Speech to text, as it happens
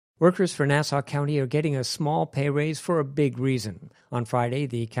Workers for Nassau County are getting a small pay raise for a big reason. On Friday,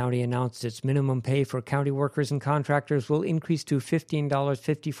 the county announced its minimum pay for county workers and contractors will increase to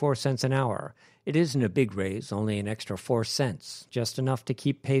 $15.54 an hour. It isn't a big raise, only an extra 4 cents, just enough to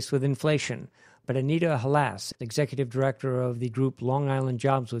keep pace with inflation. But Anita Halas, executive director of the group Long Island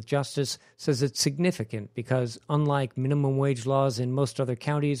Jobs with Justice, says it's significant because, unlike minimum wage laws in most other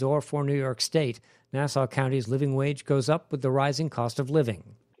counties or for New York State, Nassau County's living wage goes up with the rising cost of living.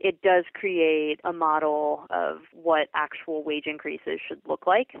 It does create a model of what actual wage increases should look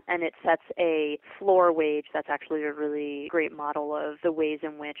like, and it sets a floor wage that's actually a really great model of the ways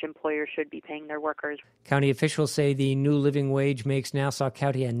in which employers should be paying their workers. County officials say the new living wage makes Nassau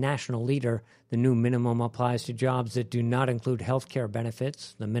County a national leader. The new minimum applies to jobs that do not include health care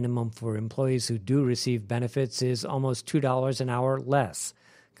benefits. The minimum for employees who do receive benefits is almost $2 an hour less.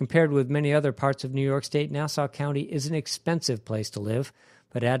 Compared with many other parts of New York State, Nassau County is an expensive place to live.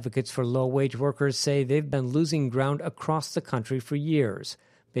 But advocates for low-wage workers say they've been losing ground across the country for years.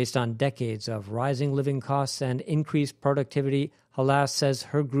 Based on decades of rising living costs and increased productivity, Halas says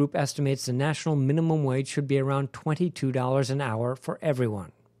her group estimates the national minimum wage should be around $22 an hour for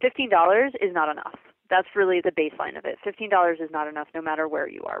everyone. $15 is not enough. That's really the baseline of it. $15 is not enough no matter where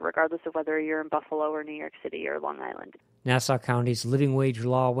you are, regardless of whether you're in Buffalo or New York City or Long Island. Nassau County's living wage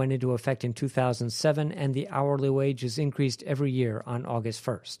law went into effect in 2007, and the hourly wage is increased every year on August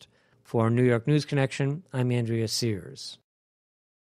 1st. For New York News Connection, I'm Andrea Sears.